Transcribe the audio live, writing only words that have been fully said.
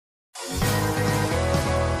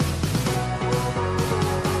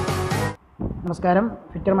നമസ്കാരം.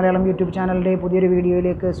 Fitter Malayalam YouTube ചാനലിൻ്റെ പുതിയൊരു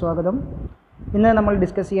വീഡിയോയിലേക്ക് സ്വാഗതം. ഇന്ന് നമ്മൾ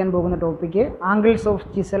ഡിസ്കസ് ചെയ്യാൻ പോകുന്ന ടോപ്പിക്ക് ആംഗിൾസ് ഓഫ്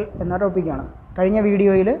ചിസൽ എന്ന ടോപ്പിക്കാണ്. കഴിഞ്ഞ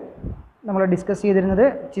വീഡിയോയിൽ നമ്മൾ ഡിസ്കസ് ചെയ്തിരുന്നത്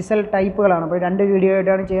ചിസൽ ടൈപ്പുകളാണ്. അപ്പോൾ രണ്ട് വീഡിയോ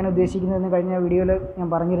ആയിട്ടാണ് ചെയ്യാൻ ഉദ്ദേശിക്കുന്നതെന്ന് കഴിഞ്ഞ വീഡിയോയിൽ ഞാൻ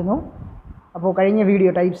പറഞ്ഞിരുന്നു. അപ്പോൾ കഴിഞ്ഞ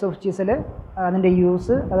വീഡിയോ ടൈപ്സ് ഓഫ് ചിസൽ, അതിൻ്റെ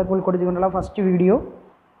യൂസ്, അതൊക്കെ ഉൾപ്പെടുത്തിക്കൊണ്ടുള്ള ഫസ്റ്റ് വീഡിയോ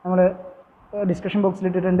നമ്മൾ ഡിസ്ക്രിപ്ഷൻ ബോക്സിൽ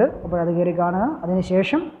ഇട്ടിട്ടുണ്ട്. അപ്പോൾ അത് കയറി കാണുക.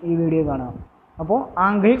 അതിനുശേഷം ഈ വീഡിയോ കാണുക. അപ്പോൾ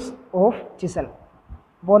ആംഗിൾസ് ഓഫ് ചിസൽ.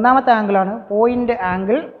 അപ്പോൾ ഒന്നാമത്തെ ആംഗിളാണ് പോയിൻ്റ്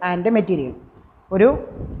ആംഗിൾ ആൻഡ് മെറ്റീരിയൽ. ഒരു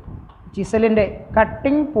ചിസലിൻ്റെ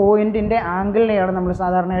കട്ടിംഗ് പോയിൻറ്റിൻ്റെ ആംഗിളിനെയാണ് നമ്മൾ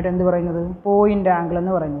സാധാരണയായിട്ട് എന്ത് പറയുന്നത്? പോയിൻ്റ് ആംഗിൾ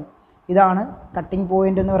എന്ന് പറയുന്നത്. ഇതാണ് കട്ടിംഗ്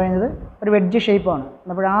പോയിൻ്റ് എന്ന് പറയുന്നത്. ഒരു വെഡ്ജ് ഷേപ്പാണ്.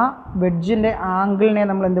 അപ്പോൾ ആ വെഡ്ജിൻ്റെ ആംഗിളിനെ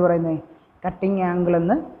നമ്മൾ എന്ത് പറയുന്നത്? കട്ടിംഗ് ആംഗിൾ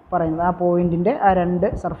എന്ന് പറയുന്നത്. ആ പോയിൻറ്റിൻ്റെ ആ രണ്ട്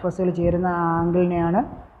സർഫസുകൾ ചേരുന്ന ആംഗിളിനെയാണ്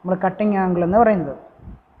നമ്മൾ കട്ടിംഗ് ആംഗിൾ എന്ന് പറയുന്നത്.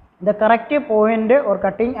 The correct point or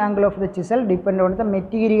cutting angle of the chisel depend on the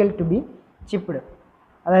material to B ചിപ്പ്ഡ്.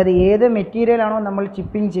 അതായത് ഏത് മെറ്റീരിയലാണോ നമ്മൾ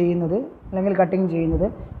ചിപ്പിംഗ് ചെയ്യുന്നത് അല്ലെങ്കിൽ കട്ടിങ് ചെയ്യുന്നത്,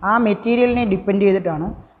 ആ മെറ്റീരിയലിനെ ഡിപ്പെൻഡ് ചെയ്തിട്ടാണ്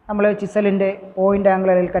നമ്മൾ ചിസലിൻ്റെ പോയിൻ്റ് ആംഗിൾ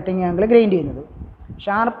അല്ലെങ്കിൽ കട്ടിംഗ് ആംഗിൾ ഗ്രൈൻഡ് ചെയ്യുന്നത്.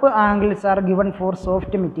 Sharp angles are given for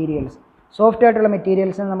soft materials. Soft ആയിട്ടുള്ള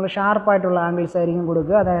മെറ്റീരിയൽസിന് നമ്മൾ ഷാർപ്പായിട്ടുള്ള ആംഗിൾസ് ആയിരിക്കും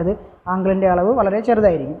കൊടുക്കുക. അതായത് ആംഗിളിൻ്റെ അളവ് വളരെ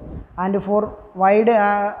ചെറുതായിരിക്കും.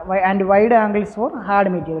 Wide angles four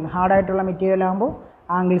hard material. ഹാർഡായിട്ടുള്ള material ആകുമ്പോൾ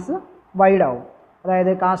ആംഗിൾസ് വൈഡ് ആവും.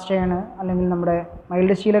 അതായത് കാസ്റ്റ് അയൺ അല്ലെങ്കിൽ നമ്മുടെ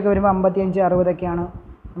മൈൽഡ് സ്റ്റീലൊക്കെ വരുമ്പോൾ 55, 60ഒക്കെയാണ്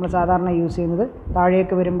നമ്മൾ സാധാരണ യൂസ് ചെയ്യുന്നത്.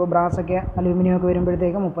 താഴേക്ക് വരുമ്പോൾ ബ്രാസൊക്കെ അലൂമിനിയം ഒക്കെ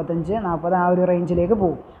വരുമ്പോഴത്തേക്ക് 35, 40 ആ ഒരു റേഞ്ചിലേക്ക്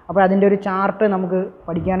പോകും. അപ്പോൾ അതിൻ്റെ ഒരു ചാർട്ട് നമുക്ക്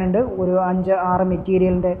പഠിക്കാനുണ്ട്. ഒരു 5-6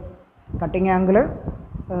 മെറ്റീരിയലിൻ്റെ കട്ടിംഗ് ആംഗിൾ,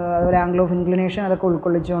 അതുപോലെ ആംഗിൾ ഓഫ് ഇൻക്ലിനേഷൻ, അതൊക്കെ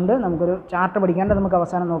ഉൾക്കൊള്ളിച്ചുകൊണ്ട് നമുക്കൊരു ചാർട്ട് പഠിക്കാണ്ട് നമുക്ക്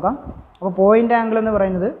അവസാനം നോക്കാം. അപ്പോൾ പോയിൻ്റ് ആംഗിൾ എന്ന്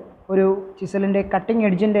പറയുന്നത് ഒരു ചിസലിൻ്റെ കട്ടിംഗ്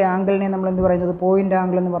എഡ്ജിൻ്റെ ആംഗിളിനെ നമ്മൾ എന്ത് പറയുന്നത്? പോയിൻ്റ്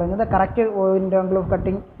ആംഗിൾ എന്ന് പറയുന്നത്. Correct point angle of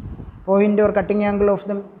cutting point or cutting angle of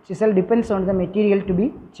the chisel depends on the material to B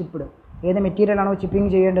ചിപ്പ്ഡ്. ഏത് മെറ്റീരിയലാണോ ചിപ്പിംഗ്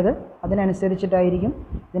ചെയ്യേണ്ടത് അതിനനുസരിച്ചിട്ടായിരിക്കും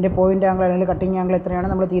ഇതിൻ്റെ പോയിൻ്റ് ആംഗിൾ അല്ലെങ്കിൽ കട്ടിംഗ് ആംഗിൾ എത്രയാണ്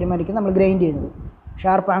നമ്മൾ തീരുമാനിക്കുന്നത്, നമ്മൾ ഗ്രൈൻഡ് ചെയ്യുന്നത്.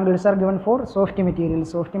 Sharp angles are given for soft materials.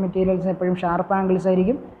 Soft മെറ്റീരിയൽസിന് എപ്പോഴും ഷാർപ്പ് ആംഗിൾസ്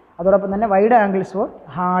ആയിരിക്കും. അതോടൊപ്പം തന്നെ wide angles four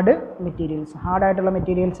hard materials. ഹാർഡായിട്ടുള്ള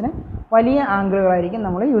മെറ്റീരിയൽസിന് വലിയ ആംഗിളുകളായിരിക്കും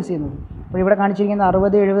നമ്മൾ യൂസ് ചെയ്യുന്നത്. അപ്പോൾ ഇവിടെ കാണിച്ചിരിക്കുന്നത്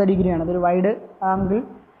 60-70 ഡിഗ്രിയാണ്. അതൊരു വൈഡ് ആംഗിൾ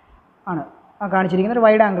ആണ്. കാണിച്ചിരിക്കുന്ന ഒരു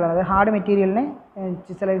വൈഡ് ആംഗിളാണ്. അത് ഹാർഡ് മെറ്റീരിയലിനെ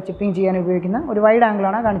ചിപ്പിംഗ് ചെയ്യാൻ ഉപയോഗിക്കുന്ന ഒരു വൈഡ്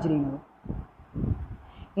ആംഗിളാണ് കാണിച്ചിരിക്കുന്നത്.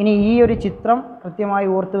 ഇനി ഈ ഒരു ചിത്രം കൃത്യമായി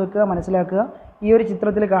ഓർത്ത് വെക്കുക, മനസ്സിലാക്കുക. ഈ ഒരു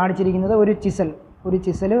ചിത്രത്തിൽ കാണിച്ചിരിക്കുന്നത് ഒരു ചിസൽ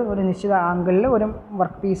ഒരു നിശ്ചിത ആംഗിളിൽ ഒരു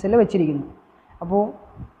വർക്ക് പീസിൽ വെച്ചിരിക്കുന്നു. അപ്പോൾ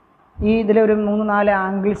ഈ ഇതിലൊരു 3-4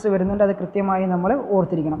 ആംഗിൾസ് വരുന്നുണ്ട്. അത് കൃത്യമായി നമ്മൾ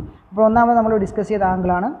ഓർത്തിരിക്കണം. അപ്പോൾ ഒന്നാമത് നമ്മൾ ഡിസ്കസ് ചെയ്ത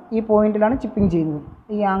ആംഗിളാണ് ഈ പോയിന്റിലാണ് ചിപ്പിംഗ് ചെയ്യുന്നത്.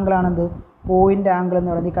 ഈ ആംഗിളാണെന്ത്? പോയിൻ്റ് ആംഗിൾ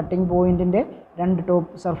എന്ന് പറയുന്നത്. ഈ കട്ടിംഗ് പോയിൻറ്റിൻ്റെ രണ്ട്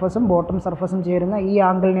ടോപ്പ് സർഫസും ബോട്ടം സർഫസും ചേരുന്ന ഈ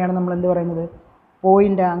ആംഗിളിനെയാണ് നമ്മൾ എന്ത് പറയുന്നത്?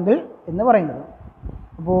 പോയിൻ്റ് ആംഗിൾ എന്ന് പറയുന്നത്.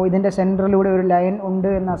 അപ്പോൾ ഇതിൻ്റെ സെൻറ്ററിലൂടെ ഒരു ലൈൻ ഉണ്ട്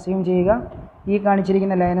എന്ന് അസ്യൂം ചെയ്യുക. ഈ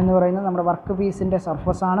കാണിച്ചിരിക്കുന്ന ലൈൻ എന്ന് പറയുന്നത് നമ്മുടെ വർക്ക് പീസിൻ്റെ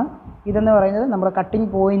സർഫസാണ്. ഇതെന്ന് പറയുന്നത് നമ്മുടെ കട്ടിംഗ്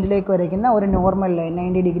പോയിൻറ്റിലേക്ക് വരയ്ക്കുന്ന ഒരു നോർമൽ ലൈൻ,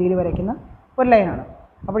 90 ഡിഗ്രിയിൽ വരയ്ക്കുന്ന ഒരു ലൈനാണ്.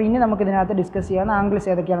 അപ്പോൾ ഇനി നമുക്ക് ഇതിനകത്ത് ഡിസ്കസ് ചെയ്യാവുന്ന ആംഗിൾസ്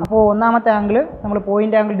ഏതൊക്കെയാണ്? അപ്പോൾ ഒന്നാമത്തെ ആംഗിൾ നമ്മൾ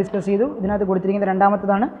പോയിൻ്റ് ആംഗിൾ ഡിസ്കസ് ചെയ്തു. ഇതിനകത്ത് കൊടുത്തിരിക്കുന്ന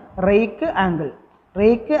രണ്ടാമത്തേതാണ് rake angle.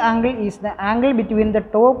 Rake angle is the angle between the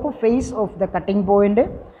top face of the cutting point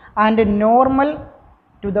and normal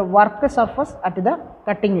to the work surface at the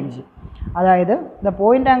cutting edge. അതായത് the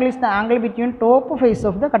point angle is the angle between top face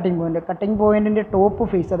of the cutting point. Cutting പോയിൻറ്റിൻ്റെ top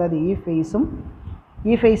face, അതായത് ഈ ഫേസും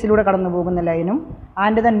ഈ ഫേസിലൂടെ കടന്നു പോകുന്ന ലൈനും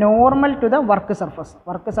and the normal to the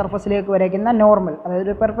work സർഫസിലേക്ക് വരയ്ക്കുന്ന normal,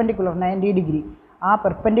 അതായത് പെർപെൻഡിക്കുലർ 90 ഡിഗ്രി, ആ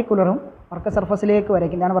പെർപെൻഡിക്കുലറും വർക്ക് സർഫസിലേക്ക്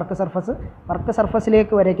വരയ്ക്കുന്നതാണ് വർക്ക്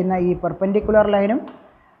സർഫസിലേക്ക് വരയ്ക്കുന്ന ഈ പെർപെൻഡിക്കുലർ ലൈനും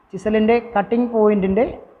ചിസലിൻ്റെ കട്ടിംഗ് പോയിൻറ്റിൻ്റെ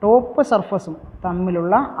ടോപ്പ് സർഫസും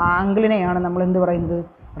തമ്മിലുള്ള ആംഗിളിനെയാണ് നമ്മൾ എന്ത് പറയുന്നത്?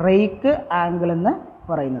 റേക്ക് ആംഗിൾ എന്ന്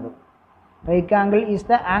പറയുന്നത്. Rake angle is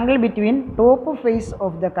the angle between top face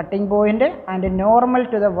of the cutting point and normal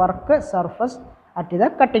to the work surface at the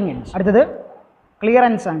cutting edge. അടുത്തത്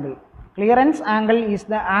clearance angle. Clearance angle is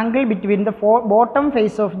the angle between the bottom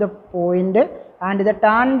face of the point and the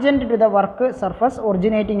tangent to the work surface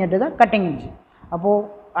originating at the cutting edge. അപ്പോൾ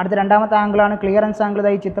അടുത്ത രണ്ടാമത്തെ ആംഗിളാണ് clearance angle.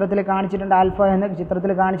 ഈ ചിത്രത്തിൽ കാണിച്ചിട്ടുണ്ട്, alpha എന്ന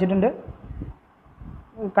ചിത്രത്തിൽ കാണിച്ചിട്ടുണ്ട്.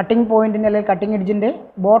 കട്ടിംഗ് പോയിൻറ്റിൻ്റെ അല്ലെങ്കിൽ കട്ടിംഗ് എഡ്ജിൻ്റെ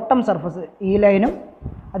ബോട്ടം സർഫസ് ഈ ലൈനും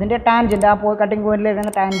അതിൻ്റെ ടാൻജൻറ്റ്, ആ കട്ടിംഗ്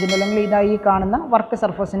പോയിൻറ്റിലേക്ക് ടാൻജൻറ്റ് അല്ലെങ്കിൽ ഈ കാണുന്ന വർക്ക്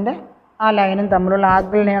സർഫസിൻ്റെ ആ ലൈനും തമ്മിലുള്ള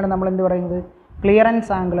ആംഗിളിനെയാണ് നമ്മൾ എന്ത് പറയുന്നത്?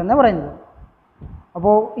 ക്ലിയറൻസ് ആംഗിൾ എന്ന് പറയുന്നത്.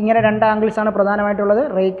 അപ്പോൾ ഇങ്ങനെ രണ്ട് ആംഗിൾസാണ് പ്രധാനമായിട്ടുള്ളത്,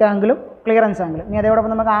 റേക്ക് ആംഗിളും ക്ലിയറൻസ് ആംഗിളും. ഇനി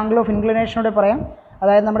അതോടൊപ്പം നമുക്ക് ആംഗിൾ ഓഫ് ഇൻക്ലിനേഷനോടെ പറയാം.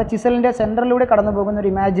 അതായത് നമ്മുടെ ചിസലിൻ്റെ സെൻറ്ററിലൂടെ കടന്നു പോകുന്ന ഒരു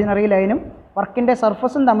ഇമാജിനറി ലൈനും വർക്കിൻ്റെ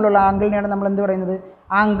സർഫസും തമ്മിലുള്ള ആംഗിളിനെയാണ് നമ്മൾ എന്ത് പറയുന്നത്?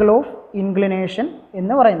 ആംഗിൾ ഓഫ് ഇൻക്ലിനേഷൻ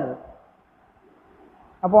എന്ന് പറയുന്നത്.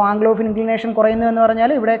 അപ്പോൾ ആംഗിൾ ഓഫ് ഇൻക്ലിനേഷൻ കുറയുന്നു എന്ന്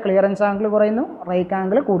പറഞ്ഞാൽ ഇവിടെ ക്ലിയറൻസ് ആംഗിൾ കുറയുന്നു, റേക്ക്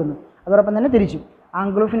ആംഗിൾ കൂടുന്നു. അതോടൊപ്പം തന്നെ തിരിച്ചു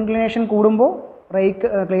ആംഗിൾ ഓഫ് ഇൻക്ലിനേഷൻ കൂടുമ്പോൾ റേക്ക്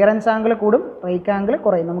ക്ലിയറൻസ് ആംഗിൾ കൂടും, റേക്ക് ആംഗിൾ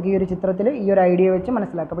കുറയും. നമുക്ക് ഈ ഒരു ചിത്രത്തിൽ ഈ ഒരു ഐഡിയ വെച്ച്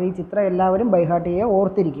മനസ്സിലാക്കാം. അപ്പോൾ ഈ ചിത്രം എല്ലാവരും ബൈ ഹാർട്ട് ചെയ്യുക,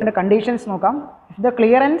 ഓർത്തിരിക്കുക. ഇതിൻ്റെ കണ്ടീഷൻസ് നോക്കാം. If the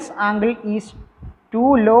clearance angle is to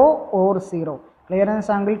law or zero,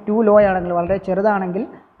 clearance angle two law ആണെങ്കിൽ, വളരെ ചെറുതാണെങ്കിൽ,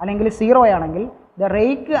 അല്ലെങ്കിൽ സീറോ ആണെങ്കിൽ, the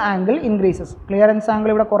rake angle increases. Clearance angle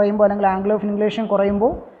ഇവിടെ കുറയുമ്പോൾ, അല്ലെങ്കിൽ ആംഗിൾ ഓഫ് ഇൻക്ലിനേഷൻ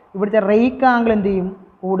കുറയുമ്പോൾ, ഇവിടുത്തെ റേക്ക് ആംഗിൾ എന്ത് ചെയ്യും?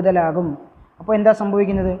 കൂടുതലാകും. അപ്പോൾ എന്താ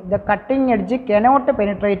സംഭവിക്കുന്നത്? The cutting edge cannot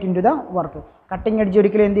penetrate in to the work. Cutting edge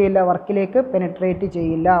ഒരിക്കലും എന്ത് ചെയ്യില്ല? വർക്കിലേക്ക് പെനിട്രേറ്റ്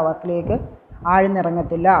ചെയ്യില്ല, വർക്കിലേക്ക്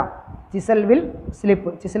ആഴ്ന്നിറങ്ങത്തില്ല. ചിസൽ വിൽ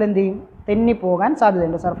സ്ലിപ്പ്, ചിസൽ എന്ത് ചെയ്യും? തെന്നിപ്പോകാൻ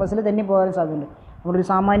സാധ്യതയുണ്ട്, സർഫസിൽ തെന്നിപ്പോകാൻ സാധ്യതയുണ്ട്. നമ്മളൊരു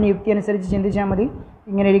സാമാന്യ യുക്തി അനുസരിച്ച് ചിന്തിച്ചാൽ മതി.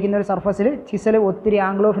 ഇങ്ങനെ ഇരിക്കുന്ന ഒരു സർഫസിൽ ചിസൽ ഒത്തിരി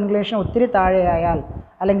ആംഗിൾ ഓഫ് ഇൻക്ലിനേഷൻ ഒത്തിരി താഴെയായാൽ,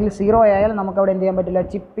 അല്ലെങ്കിൽ സീറോ ആയാൽ നമുക്കവിടെ എന്ത് ചെയ്യാൻ പറ്റില്ല?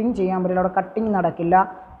 ചിപ്പിംഗ് ചെയ്യാൻ പറ്റില്ല, അവിടെ കട്ടിങ് നടക്കില്ല.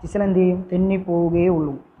 ചിസൽ എന്ത് ചെയ്യും? തെന്നിപ്പോവുകയേ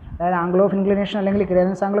ഉള്ളൂ. അതായത് ആംഗിൾ ഓഫ് ഇൻക്ലിനേഷൻ അല്ലെങ്കിൽ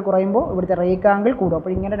ക്ലിയറൻസ് ആംഗിൾ കുറയുമ്പോൾ ഇവിടുത്തെ റേക്ക് ആംഗിൾ കൂടും.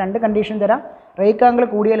 അപ്പോൾ ഇങ്ങനെ രണ്ട് കണ്ടീഷൻ തരാം. റേക്ക് ആംഗിൾ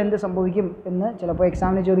കൂടിയാൽ എന്ത് സംഭവിക്കും എന്ന് ചിലപ്പോൾ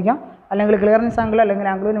എക്സാമിന് ചോദിക്കാം, അല്ലെങ്കിൽ ക്ലിയറൻസ് ആംഗിൾ അല്ലെങ്കിൽ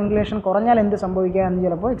ആംഗിൾ ഓഫ് ഇൻക്ലിനേഷൻ കുറഞ്ഞാൽ എന്ത് സംഭവിക്കുക എന്ന്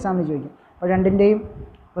ചിലപ്പോൾ എക്സാമിന് ചോദിക്കും. അപ്പോൾ രണ്ടിൻ്റെയും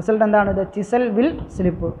റിസൾട്ട് എന്താണ്? ദ ചിസൽ വിൽ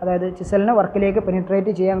സ്ലിപ്പ്, അതായത് ചിസലിന് വർക്കിലേക്ക്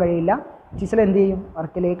പെനിട്രേറ്റ് ചെയ്യാൻ കഴിയില്ല. ചിസൽ എന്ത് ചെയ്യും?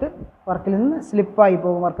 വർക്കിൽ നിന്ന് സ്ലിപ്പായി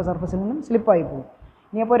പോകും, വർക്ക് സർഫസിൽ നിന്നും സ്ലിപ്പായി പോകും.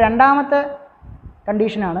 ഇനിയപ്പോൾ രണ്ടാമത്തെ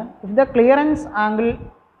കണ്ടീഷനാണ്, if the clearance angle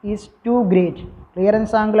is to great.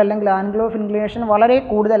 Clearance angle അല്ലെങ്കിൽ ആംഗിൾ ഓഫ് ഇൻക്ലിനേഷൻ വളരെ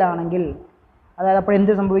കൂടുതലാണെങ്കിൽ, അതായത് അപ്പോൾ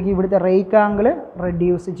എന്ത് സംഭവിക്കും? ഇവിടുത്തെ റേക്ക് ആംഗിൾ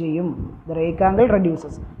റെഡ്യൂസ് ചെയ്യും. The rake angle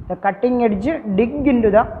reduces. The cutting edge dig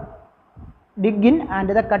in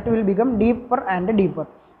and the cut will become deeper and deeper.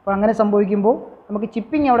 അപ്പോൾ അങ്ങനെ സംഭവിക്കുമ്പോൾ നമുക്ക്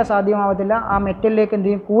ചിപ്പിംഗ് അവിടെ സാധ്യമാവത്തില്ല. ആ മെറ്റലിലേക്ക് എന്ത്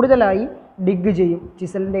ചെയ്യും? കൂടുതലായി ഡിഗ് ചെയ്യും,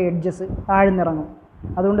 ചിസലിൻ്റെ എഡ്ജസ് താഴ്ന്നിറങ്ങും.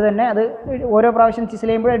 അതുകൊണ്ട് തന്നെ അത് ഓരോ പ്രാവശ്യം ചിസൽ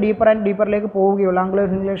ചെയ്യുമ്പോൾ ഡീപ്പർ ആൻഡ് ഡീപ്പറിലേക്ക് പോവുകയുള്ളൂ. ആംഗിൾ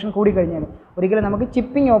ഓഫ് ഇൻക്ലിനേഷൻ കൂടിക്കഴിഞ്ഞാൽ ഒരിക്കലും നമുക്ക്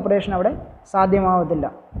ചിപ്പിംഗ് ഓപ്പറേഷൻ അവിടെ സാധ്യമാവത്തില്ല.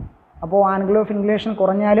 അപ്പോൾ ആംഗിൾ ഓഫ് ഇൻക്ലിനേഷൻ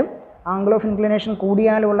കുറഞ്ഞാലും ആംഗിൾ ഓഫ് ഇൻക്ലിനേഷൻ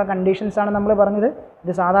കൂടിയാലുമുള്ള കണ്ടീഷൻസാണ് നമ്മൾ പറഞ്ഞത്.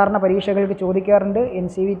 ഇത് സാധാരണ പരീക്ഷകൾക്ക് ചോദിക്കാറുണ്ട്,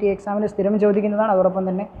 NCVT എക്സാമിന് സ്ഥിരം ചോദിക്കുന്നതാണ്. അതോടൊപ്പം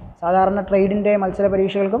തന്നെ സാധാരണ ട്രേഡിൻ്റെ മത്സര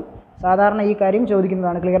പരീക്ഷകൾക്കും സാധാരണ ഈ കാര്യം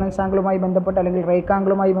ചോദിക്കുന്നതാണ്. ക്ലിയറൻസ് ആംഗിളുമായി ബന്ധപ്പെട്ട് അല്ലെങ്കിൽ റേക്ക്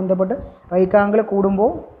ആംഗിളുമായി ബന്ധപ്പെട്ട് റേക്ക് ആംഗിൾ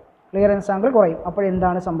കൂടുമ്പോൾ ക്ലിയറൻസ് ആംഗിൾ കുറയും.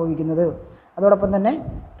 അപ്പോഴെന്താണ് സംഭവിക്കുന്നത്? അതോടൊപ്പം തന്നെ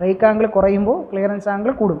റേക്ക് ആംഗിൾ കുറയുമ്പോൾ ക്ലിയറൻസ്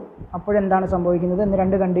ആംഗിൾ കൂടും. അപ്പോഴെന്താണ് സംഭവിക്കുന്നത് എന്ന്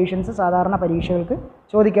രണ്ട് കണ്ടീഷൻസ് സാധാരണ പരീക്ഷകൾക്ക്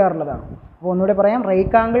ചോദിക്കാറുള്ളതാണ്. അപ്പോൾ ഒന്നുകൂടെ പറയാം,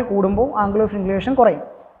 റേക്ക് ആംഗിൾ കൂടുമ്പോൾ ആംഗിൾ ഓഫ് ഇൻക്ലിനേഷൻ കുറയും.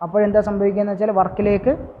 അപ്പോഴെന്താ സംഭവിക്കുക എന്ന് വെച്ചാൽ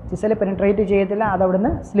വർക്കിലേക്ക് ചിസൽ പെനിട്രേറ്റ് ചെയ്യത്തില്ല, അത്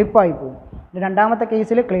അവിടുന്ന് സ്ലിപ്പായി പോകും. രണ്ടാമത്തെ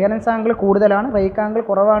കേസിൽ ക്ലിയറൻസ് ആംഗിൾ കൂടുതലാണ്, റേക്ക് ആംഗിൾ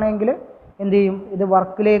കുറവാണെങ്കിൽ എന്ത് ചെയ്യും? ഇത്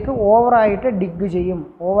വർക്കിലേക്ക് ഓവറായിട്ട് ഡിഗ് ചെയ്യും,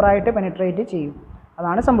 ഓവറായിട്ട് പെനിട്രേറ്റ് ചെയ്യും.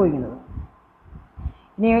 അതാണ് സംഭവിക്കുന്നത്.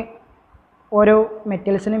 ഇനി ഓരോ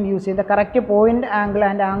മെറ്റൽസിനും യൂസ് ചെയ്ത correct point angle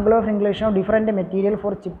and angle of inclination of different material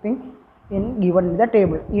for chipping in given the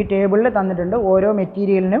table. ഈ ടേബിളിൽ തന്നിട്ടുണ്ട് ഓരോ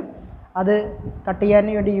മെറ്റീരിയലിനും അത് കട്ട് ചെയ്യാൻ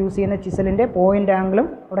വേണ്ടി യൂസ് ചെയ്യുന്ന ചിസലിൻ്റെ പോയിൻ്റ് ആംഗിളും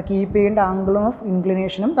അവിടെ കീപ്പ് ചെയ്യേണ്ട ആംഗിൾ ഓഫ്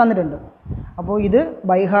ഇൻക്ലിനേഷനും തന്നിട്ടുണ്ട്. അപ്പോൾ ഇത്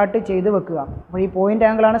ബൈ ഹാർട്ട് ചെയ്ത് വെക്കുക. അപ്പോൾ ഈ പോയിൻ്റ്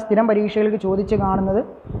ആംഗിളാണ് സ്ഥിരം പരീക്ഷകൾക്ക് ചോദിച്ച് കാണുന്നത്.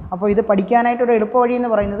 അപ്പോൾ ഇത് പഠിക്കാനായിട്ടൊരു എളുപ്പ വഴി എന്ന്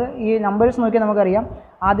പറയുന്നത് ഈ നമ്പേഴ്സ് നോക്കിയാൽ നമുക്കറിയാം.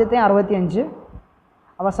 ആദ്യത്തെ 65,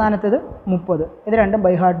 അവസാനത്തേത് 30. ഇത് രണ്ടും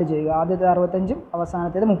ബൈ ഹാർട്ട് ചെയ്യുക. ആദ്യത്തെ 65,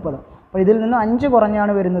 അവസാനത്തേത് 30. അപ്പോൾ ഇതിൽ നിന്ന് 5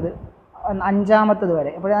 കുറഞ്ഞാണ് വരുന്നത് അഞ്ചാമത്തേത്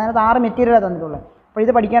വരെ. അപ്പോൾ അതിനകത്ത് 6 മെറ്റീരിയലാണ് തന്നിട്ടുള്ളത്. അപ്പോൾ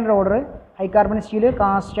ഇത് പഠിക്കാനുള്ള order high carbon steel,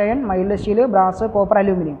 cast iron, mild steel, brass, copper,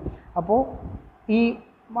 aluminium. അപ്പോൾ ഈ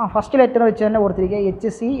ഫസ്റ്റ് ലെറ്റർ വെച്ച് തന്നെ ഓർത്തിരിക്കുക,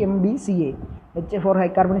 HCMBCA. H for high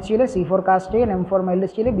carbon steel, C four cast iron, M four mild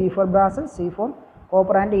steel, B four brass, C four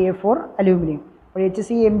copper and A four aluminium. അപ്പോൾ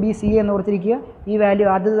HCMBCA എന്ന് ഓർത്തിരിക്കുക. ഈ value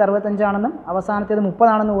ആദ്യത്തേത് 65 ആണെന്നും അവസാനത്തേത് 30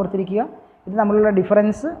 ആണെന്നും ഓർത്തിരിക്കുക. ഇത് തമ്മിലുള്ള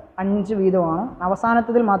ഡിഫറൻസ് 5 വീതമാണ്.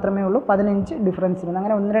 അവസാനത്തേതിൽ മാത്രമേ ഉള്ളൂ 15 ഡിഫറൻസ് വരുന്നത്.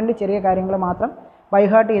 അങ്ങനെ 1-2 ചെറിയ കാര്യങ്ങൾ മാത്രം ബൈ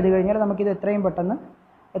ഹാർട്ട് ചെയ്ത് കഴിഞ്ഞാൽ നമുക്കിത് എത്രയും പെട്ടെന്ന്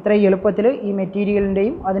എത്രയും എളുപ്പത്തിൽ ഈ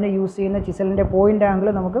മെറ്റീരിയലിൻ്റെയും അതിന് യൂസ് ചെയ്യുന്ന ചിസലിൻ്റെ പോയിൻ്റ് ആംഗിൾ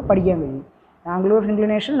നമുക്ക് പഠിക്കാൻ കഴിയും. ആംഗിൾ ഓഫ്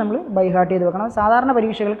ഇൻക്ലിനേഷൻ നമ്മൾ ബൈ ഹാർട്ട് ചെയ്ത് വെക്കണം. സാധാരണ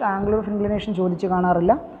പരീക്ഷകൾക്ക് ആംഗിൾ ഓഫ് ഇൻക്ലിനേഷൻ ചോദിച്ച്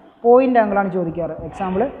കാണാറില്ല, point ആംഗിളാണ് ചോദിക്കാറ്.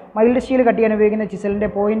 Example mild steel cut ചെയ്യാൻ ഉപയോഗിക്കുന്ന ചിസലിൻ്റെ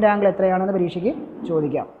പോയിൻ്റ് ആംഗിൾ എത്രയാണെന്ന് പരീക്ഷയ്ക്ക്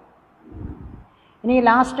ചോദിക്കാം. ഇനി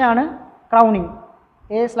ലാസ്റ്റാണ് crowning.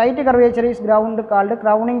 A slight curvature is ground called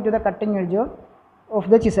crowning to the cutting edge of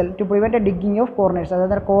the chisel to prevent A digging of corners.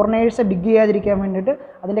 അതായത് കോർണേഴ്സ് ഡിഗ് ചെയ്യാതിരിക്കാൻ വേണ്ടിയിട്ട്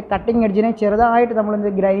അതിൻ്റെ കട്ടിംഗ് എഡ്ജിനെ ചെറുതായിട്ട് നമ്മളെന്ത്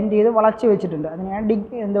ഗ്രൈൻഡ് ചെയ്ത് വളച്ച് വെച്ചിട്ടുണ്ട്. അതിനെയാണ്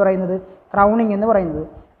ഡിഗ് എന്ന് പറയുന്നത്, ക്രൗണിങ് എന്ന് പറയുന്നത്.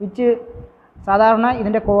 വിച്ച് സാധാരണ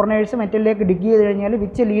ഇതിൻ്റെ കോർണേഴ്സ് മെറ്റലിലേക്ക് ഡിഗ് ചെയ്ത് കഴിഞ്ഞാൽ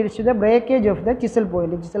which leads to the breakage of the chisel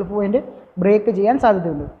point. Chisel point break ചെയ്യാൻ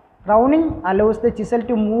സാധ്യതയുണ്ട്. Crowning allows the chisel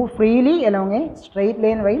to move freely along A straight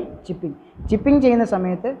line while chipping. Chipping ചെയ്യുന്ന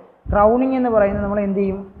സമയത്ത് ക്രൗണിങ് എന്ന് പറയുന്നത് നമ്മൾ എന്ത്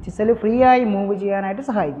ചെയ്യും? ചിസൽ ഫ്രീ ആയി മൂവ് ചെയ്യാനായിട്ട്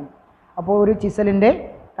സഹായിക്കും. അപ്പോൾ ഒരു ചിസലിൻ്റെ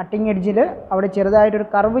കട്ടിംഗ് എഡ്ജിൽ അവിടെ ചെറുതായിട്ടൊരു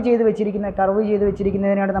കർവ് ചെയ്ത്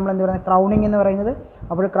വെച്ചിരിക്കുന്നതിനാണ് നമ്മൾ എന്ത് പറയുന്നത്? ക്രൗണിങ് എന്ന് പറയുന്നത്.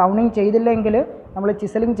 അപ്പോൾ ക്രൗണിങ് ചെയ്തില്ലെങ്കിൽ നമ്മൾ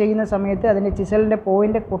ചിസലിങ് ചെയ്യുന്ന സമയത്ത് അതിൻ്റെ ചിസലിൻ്റെ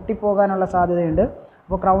പോയിൻ്റ് പൊട്ടിപ്പോകാനുള്ള സാധ്യതയുണ്ട്.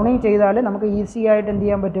 അപ്പോൾ ക്രൗണിങ് ചെയ്താൽ നമുക്ക് ഈസി ആയിട്ട് എന്ത്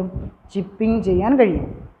ചെയ്യാൻ പറ്റും? ചിപ്പിംഗ് ചെയ്യാൻ കഴിയും.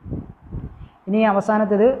 ഇനി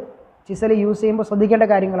അവസാനത്തേത് ചിസൽ യൂസ് ചെയ്യുമ്പോൾ ശ്രദ്ധിക്കേണ്ട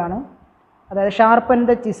കാര്യങ്ങളാണ്. അതായത് sharpen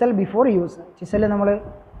the chisel before use. Chisel നമ്മൾ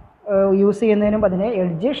യൂസ് ചെയ്യുന്നതിനും അതിനെ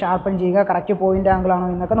എഡ്ജ് ഷാർപ്പൻ ചെയ്യുക, കറക്റ്റ് പോയിൻ്റ് ആംഗിൾ ആണോ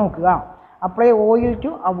എന്നൊക്കെ നോക്കുക. Apply oil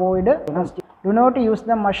to avoid do not use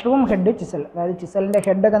the mushroom head chisel. അതായത് ചിസലിൻ്റെ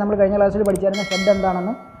ഹെഡൊക്കെ നമ്മൾ കഴിഞ്ഞ ക്ലാസ്സിൽ പഠിച്ചായിരുന്നു ഹെഡ്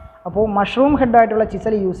എന്താണെന്ന്. അപ്പോൾ മഷ്റൂം ഹെഡായിട്ടുള്ള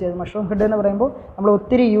ചിസൽ യൂസ് ചെയ്ത്, മഷ്റൂം ഹെഡ് എന്ന് പറയുമ്പോൾ നമ്മൾ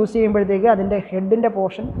ഒത്തിരി യൂസ് ചെയ്യുമ്പോഴത്തേക്ക് അതിൻ്റെ ഹെഡിൻ്റെ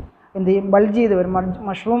പോർഷൻ എന്ത് ചെയ്യും, ബൾജ് ചെയ്ത് വരും,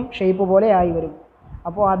 മഷ്റൂം ഷേപ്പ് പോലെ ആയി വരും.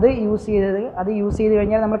 അപ്പോൾ അത് യൂസ് ചെയ്ത്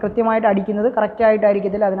കഴിഞ്ഞാൽ നമ്മൾ കൃത്യമായിട്ട് അടിക്കുന്നത്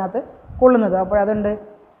കറക്റ്റായിട്ടായിരിക്കത്തില്ല അതിനകത്ത് കൊള്ളുന്നത്. അപ്പോൾ അതുകൊണ്ട്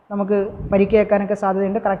നമുക്ക് പരിക്കേൽക്കാനൊക്കെ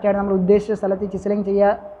സാധ്യതയുണ്ട്. കറക്റ്റായിട്ട് നമ്മൾ ഉദ്ദേശിച്ച സ്ഥലത്ത് ചിസലിങ്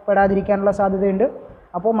ചെയ്യപ്പെടാതിരിക്കാനുള്ള സാധ്യതയുണ്ട്.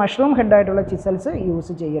 അപ്പോൾ മഷ്റൂം ഹെഡായിട്ടുള്ള ചിസൽസ്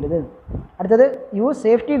യൂസ് ചെയ്യരുത്. അടുത്തത് use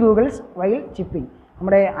safety Google's while chipping.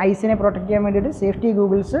 നമ്മുടെ ഐസിനെ പ്രൊട്ടക്റ്റ് ചെയ്യാൻ വേണ്ടിയിട്ട് സേഫ്റ്റി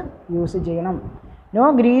ഗൂഗിൾസ് യൂസ് ചെയ്യണം. No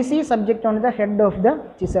greasy subject on the head of the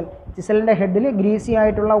chisel. ചിസലിൻ്റെ ഹെഡിൽ greasy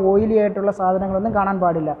ആയിട്ടുള്ള ഓയിലി ആയിട്ടുള്ള സാധനങ്ങളൊന്നും കാണാൻ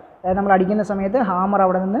പാടില്ല. അതായത് നമ്മൾ അടിക്കുന്ന സമയത്ത് ഹാമർ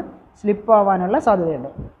അവിടെ നിന്ന് സ്ലിപ്പ് ആവാനുള്ള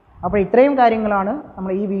സാധ്യതയുണ്ട്. അപ്പോൾ ഇത്രയും കാര്യങ്ങളാണ്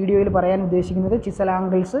നമ്മൾ ഈ വീഡിയോയിൽ പറയാൻ ഉദ്ദേശിക്കുന്നത്. ചിസൽ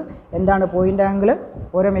ആംഗിൾസ് എന്താണ്, പോയിൻ്റ് ആംഗിൾ,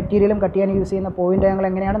 ഓരോ മെറ്റീരിയലും കട്ട് ചെയ്യാൻ യൂസ് ചെയ്യുന്ന പോയിൻ്റ് ആംഗിൾ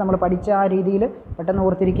എങ്ങനെയാണ് നമ്മൾ പഠിച്ച ആ രീതിയിൽ പെട്ടെന്ന്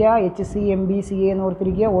ഓർത്തിരിക്കുക. HC MB CA എന്ന്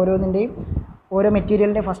ഓർത്തിരിക്കുക. ഓരോന്നിൻ്റെയും ഓരോ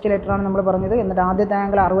മെറ്റീരിയലിൻ്റെ ഫസ്റ്റ് ലെറ്ററാണ് നമ്മൾ പറഞ്ഞത്. എന്നിട്ട് ആദ്യത്തെ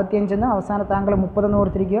ആംഗിൾ 65 എന്ന്, അവസാനത്തെ ആംഗിൾ 30 എന്ന്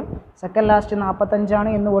ഓർത്തിരിക്കുക. സെക്കൻഡ് ലാസ്റ്റ്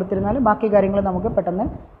 45 എന്ന് ഓർത്തിരുന്നാൽ ബാക്കി കാര്യങ്ങൾ നമുക്ക് പെട്ടെന്ന്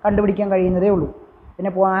കണ്ടുപിടിക്കാൻ കഴിയുന്നതേ ഉള്ളൂ.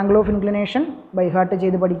 പിന്നെ angle of inclination by heart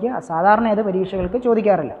ചെയ്ത് പഠിക്കുക. സാധാരണ അത് പരീക്ഷകൾക്ക്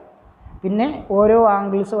ചോദിക്കാറില്ല. പിന്നെ ഓരോ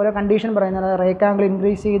ആംഗിൾസ് ഓരോ കണ്ടീഷൻ പറയുന്നത്, റേക്ക് ആംഗിൾ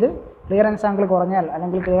ഇൻക്രീസ് ചെയ്ത് ക്ലിയറൻസ് ആംഗിൾ കുറഞ്ഞാൽ,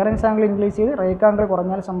 അല്ലെങ്കിൽ ക്ലിയറൻസ് ആംഗിൾ ഇൻക്രീസ് ചെയ്ത് റേക്ക് ആംഗിൾ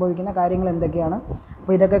കുറഞ്ഞാൽ സംഭവിക്കുന്ന കാര്യങ്ങൾ എന്തൊക്കെയാണ്.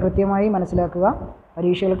 അപ്പോൾ ഇതൊക്കെ കൃത്യമായി മനസ്സിലാക്കുക.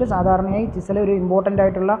 പരീക്ഷകൾക്ക് സാധാരണയായി ചിസൽ ഒരു ഇമ്പോർട്ടൻ്റ്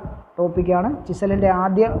ആയിട്ടുള്ള ടോപ്പിക്കാണ്. ചിസലിൻ്റെ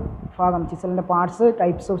ആദ്യ ഭാഗം, ചിസലിൻ്റെ പാർട്സ്,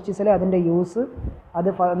 ടൈപ്സ് ഓഫ് ചിസൽ, അതിൻ്റെ യൂസ്, അത്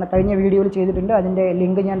കഴിഞ്ഞ വീഡിയോയിൽ ചെയ്തിട്ടുണ്ട്. അതിൻ്റെ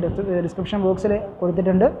ലിങ്ക് ഞാൻ ഡിസ്ക്രിപ്ഷൻ ബോക്സിൽ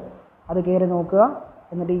കൊടുത്തിട്ടുണ്ട്. അത് കയറി നോക്കുക.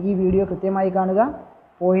 എന്നിട്ട് ഈ വീഡിയോ കൃത്യമായി കാണുക.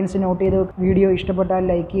 പോയിൻറ്റ്സ് നോട്ട് ചെയ്ത് വീഡിയോ ഇഷ്ടപ്പെട്ടാൽ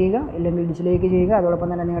ലൈക്ക് ചെയ്യുക, അല്ലെങ്കിൽ ഡിസ്ലൈക്ക് ചെയ്യുക.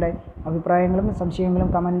 അതോടൊപ്പം തന്നെ നിങ്ങളുടെ അഭിപ്രായങ്ങളും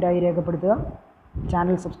സംശയങ്ങളും കമൻറ്റായി രേഖപ്പെടുത്തുക.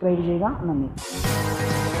 ചാനൽ സബ്സ്ക്രൈബ് ചെയ്യുക. നന്ദി.